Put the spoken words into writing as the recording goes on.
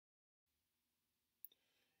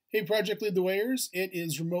Hey, Project Lead the Wayers. It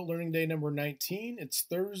is Remote Learning Day number 19. It's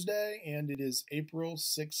Thursday, and it is April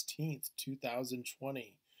 16th,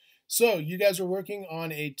 2020. So, you guys are working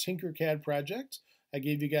on a Tinkercad project. I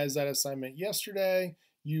gave you guys that assignment yesterday.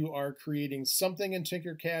 You are creating something in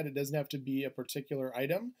Tinkercad. It doesn't have to be a particular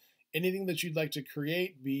item. Anything that you'd like to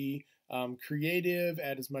create, be creative,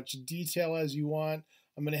 add as much detail as you want.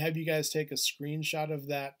 I'm going to have you guys take a screenshot of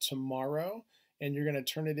that tomorrow, and you're going to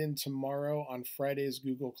turn it in tomorrow on Friday's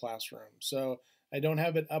Google Classroom. So I don't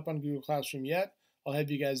have it up on Google Classroom yet. I'll have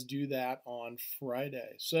you guys do that on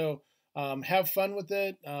Friday. So have fun with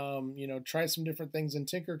it. Try some different things in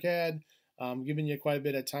Tinkercad. Giving you quite a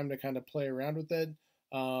bit of time to kind of play around with it,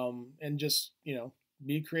 and just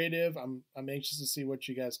be creative. I'm anxious to see what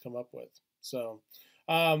you guys come up with. So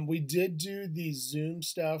we did do the Zoom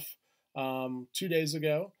stuff 2 days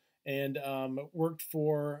ago, and it worked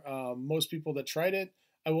for most people that tried it.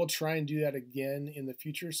 I will try and do that again in the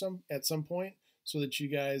future at some point, so that you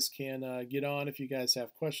guys can get on if you guys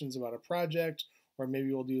have questions about a project, or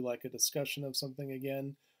maybe we'll do like a discussion of something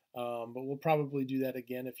again. But we'll probably do that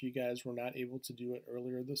again if you guys were not able to do it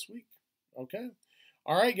earlier this week. Okay.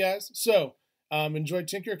 All right, guys. So enjoy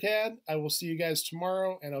Tinkercad. I will see you guys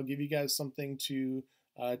tomorrow, and I'll give you guys something to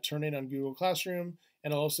turn in on Google Classroom,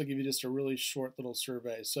 and I'll also give you just a really short little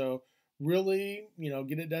survey. So really,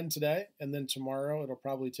 get it done today, and then tomorrow it'll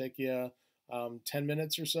probably take you 10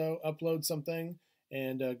 minutes or so, upload something,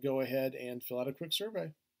 and go ahead and fill out a quick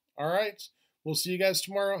survey. All right. We'll see you guys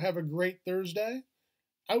tomorrow. Have a great Thursday.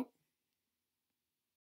 Out.